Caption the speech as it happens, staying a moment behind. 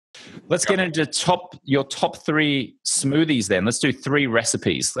Let's get into your top 3 smoothies then. Let's do 3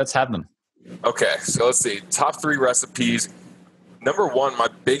 recipes. Let's have them. Okay, so let's see. Top 3 recipes. Number 1, my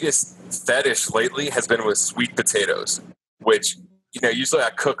biggest fetish lately has been with sweet potatoes, which, usually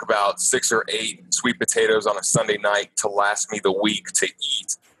I cook about 6 or 8 sweet potatoes on a Sunday night to last me the week to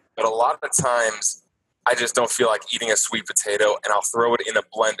eat. But a lot of times I just don't feel like eating a sweet potato, and I'll throw it in a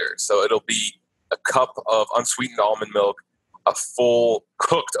blender. So it'll be a cup of unsweetened almond milk, a full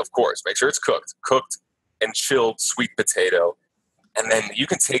cooked, of course, make sure it's cooked and chilled sweet potato. And then you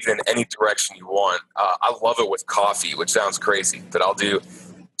can take it in any direction you want. I love it with coffee, which sounds crazy, but I'll do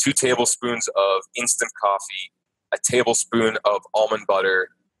 2 tablespoons of instant coffee, a tablespoon of almond butter,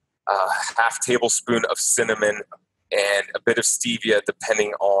 a half tablespoon of cinnamon, and a bit of stevia,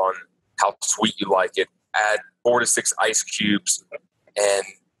 depending on how sweet you like it. Add 4 to 6 ice cubes, and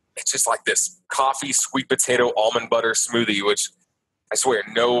it's just like this coffee, sweet potato, almond butter smoothie, which I swear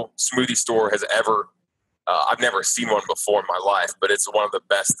no smoothie store has ever I've never seen one before in my life, but it's one of the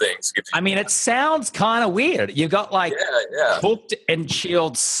best things. I mean, it sounds kind of weird. You got cooked and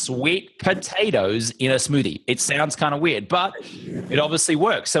chilled sweet potatoes in a smoothie. It sounds kind of weird, but it obviously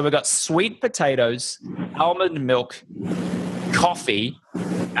works. So we've got sweet potatoes, almond milk, coffee,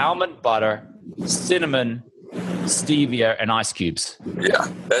 almond butter, cinnamon, stevia, and ice cubes. Yeah.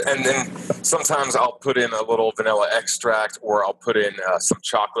 And then sometimes I'll put in a little vanilla extract, or I'll put in some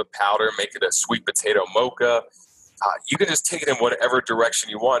chocolate powder, make it a sweet potato mocha. You can just take it in whatever direction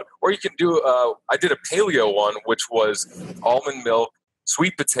you want. Or you can do, I did a paleo one, which was almond milk,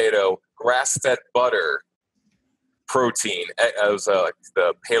 sweet potato, grass-fed butter, protein. It was the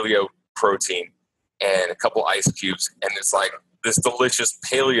paleo protein, and a couple ice cubes. And it's like this delicious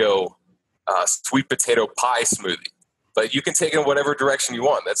paleo sweet potato pie smoothie. But you can take it in whatever direction you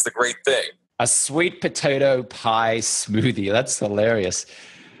want. That's the great thing. A sweet potato pie smoothie. That's hilarious.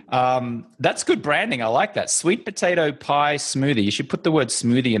 That's good branding. I like that. Sweet potato pie smoothie. You should put the word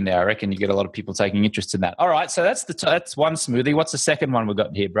smoothie in there. I reckon you get a lot of people taking interest in that. All right, so that's one smoothie. What's the second one we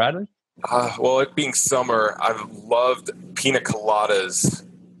got here, Bradley? Well, it being summer, I've loved pina coladas.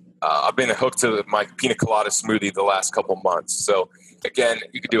 I've been hooked to my pina colada smoothie the last couple months. So again,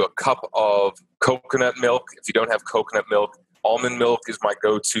 you could do a cup of coconut milk. If you don't have coconut milk, almond milk is my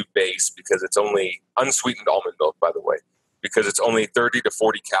go-to base, because it's only unsweetened almond milk, by the way, because it's only 30 to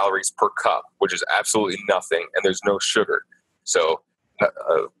 40 calories per cup, which is absolutely nothing, and there's no sugar. So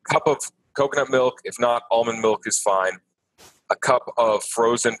a cup of coconut milk, if not, almond milk is fine. A cup of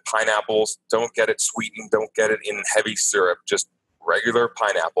frozen pineapples. Don't get it sweetened. Don't get it in heavy syrup. Just regular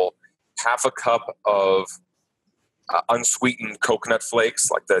pineapple. Half a cup of unsweetened coconut flakes,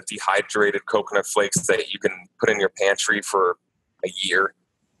 like the dehydrated coconut flakes that you can put in your pantry for a year.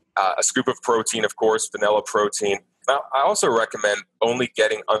 A scoop of protein, of course, vanilla protein. Now, I also recommend only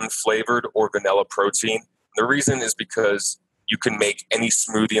getting unflavored or vanilla protein. The reason is because you can make any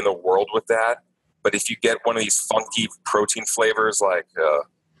smoothie in the world with that. But if you get one of these funky protein flavors like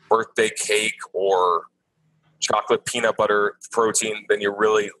birthday cake or chocolate peanut butter protein, then you're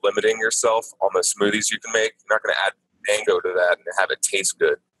really limiting yourself on the smoothies you can make. You're not going to add mango to that and have it taste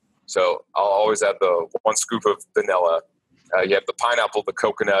good. So I'll always add the 1 scoop of vanilla. You have the pineapple, the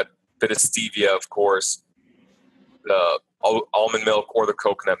coconut, bit of stevia, of course, the almond milk or the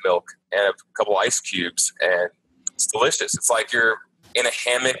coconut milk, and a couple ice cubes, and it's delicious. It's like you're in a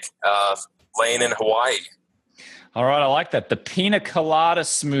hammock laying in Hawaii. All right, I like that. The pina colada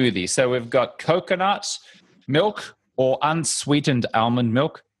smoothie. So we've got coconut milk or unsweetened almond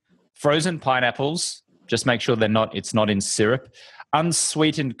milk, frozen pineapples. Just make sure it's not in syrup.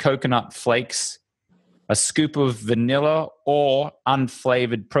 Unsweetened coconut flakes, a scoop of vanilla or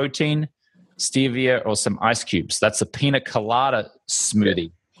unflavored protein, stevia, or some ice cubes. That's a pina colada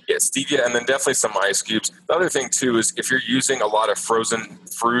smoothie. Yeah, stevia, and then definitely some ice cubes. The other thing, too, is if you're using a lot of frozen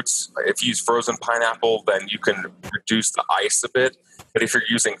fruits, if you use frozen pineapple, then you can reduce the ice a bit. But if you're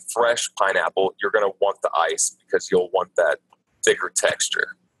using fresh pineapple, you're going to want the ice because you'll want that thicker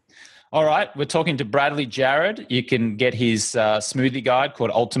texture. All right, we're talking to Bradley Jarryd. You can get his smoothie guide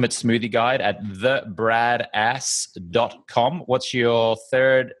called Ultimate Smoothie Guide at thebradass.com. What's your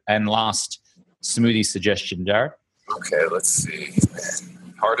third and last smoothie suggestion, Jarryd? Okay, let's see.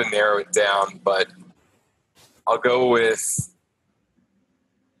 Hard to narrow it down, but I'll go with,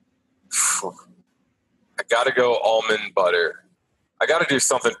 I got to go almond butter. I got to do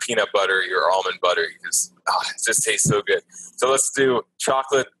something peanut buttery or almond buttery because it just tastes so good. So let's do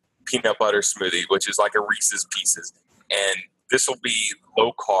chocolate peanut butter smoothie, which is like a Reese's Pieces. And this will be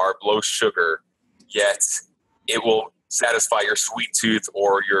low carb, low sugar, yet it will satisfy your sweet tooth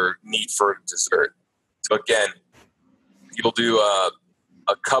or your need for dessert. So again, you'll do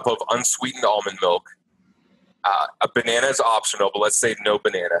a cup of unsweetened almond milk. A banana is optional, but let's say no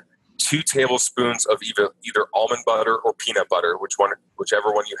banana. 2 tablespoons of either almond butter or peanut butter,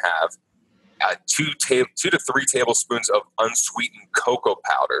 whichever one you have. 2 to 3 tablespoons of unsweetened cocoa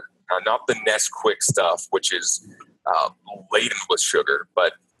powder. Now, not the Nesquik stuff, which is laden with sugar,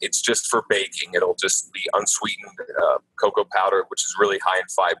 but it's just for baking. It'll just be unsweetened cocoa powder, which is really high in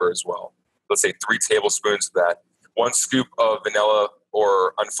fiber as well. Let's say 3 tablespoons of that. 1 scoop of vanilla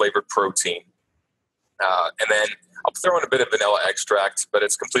or unflavored protein. And then I'll throw in a bit of vanilla extract, but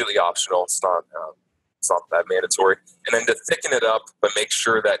it's completely optional. It's not that mandatory. And then to thicken it up, but make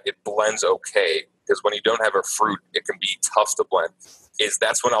sure that it blends okay, because when you don't have a fruit, it can be tough to blend.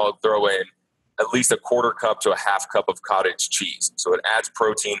 That's when I'll throw in at least a 1/4 cup to a 1/2 cup of cottage cheese. So it adds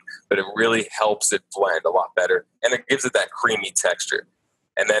protein, but it really helps it blend a lot better, and it gives it that creamy texture.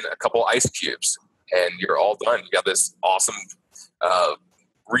 And then a couple ice cubes, and you're all done. You got this awesome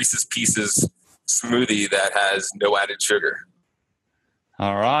Reese's Pieces smoothie that has no added sugar.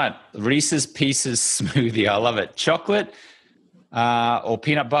 All right. Reese's Pieces smoothie. I love it. Chocolate or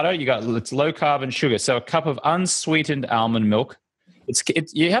peanut butter. It's low carb and sugar. So a cup of unsweetened almond milk.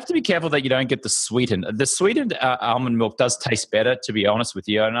 You have to be careful that you don't get the sweetened. The sweetened almond milk does taste better, to be honest with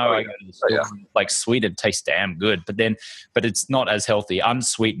you. I know I go to the store, like sweetened tastes damn good, but it's not as healthy.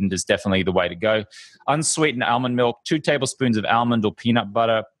 Unsweetened is definitely the way to go. Unsweetened almond milk, 2 tablespoons of almond or peanut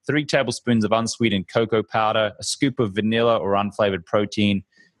butter, 3 tablespoons of unsweetened cocoa powder, a scoop of vanilla or unflavored protein,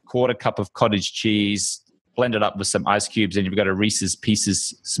 1/4 cup of cottage cheese, blend it up with some ice cubes, and you've got a Reese's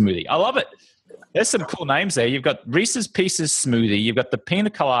Pieces smoothie. I love it. There's some cool names there. You've got Reese's Pieces smoothie, you've got the pina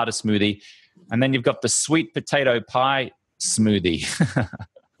colada smoothie, and then you've got the sweet potato pie smoothie.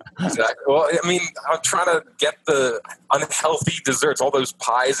 Exactly. Well, I mean, I'm trying to get the unhealthy desserts, all those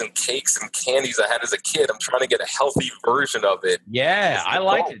pies and cakes and candies I had as a kid. I'm trying to get a healthy version of it. Yeah, I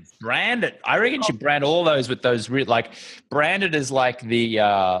like it. Brand it. I reckon you should brand all those with those, brand it as like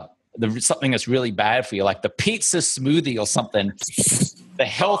the something that's really bad for you, like the pizza smoothie or something. The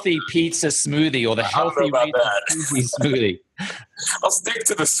healthy pizza smoothie or the healthy smoothie. I'll stick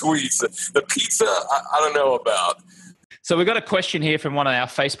to the sweets. The pizza, I don't know about. So we've got a question here from one of our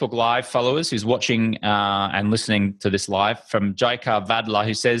Facebook Live followers who's watching and listening to this live, from Jaikar Vadla,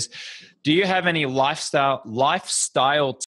 who says, do you have any lifestyle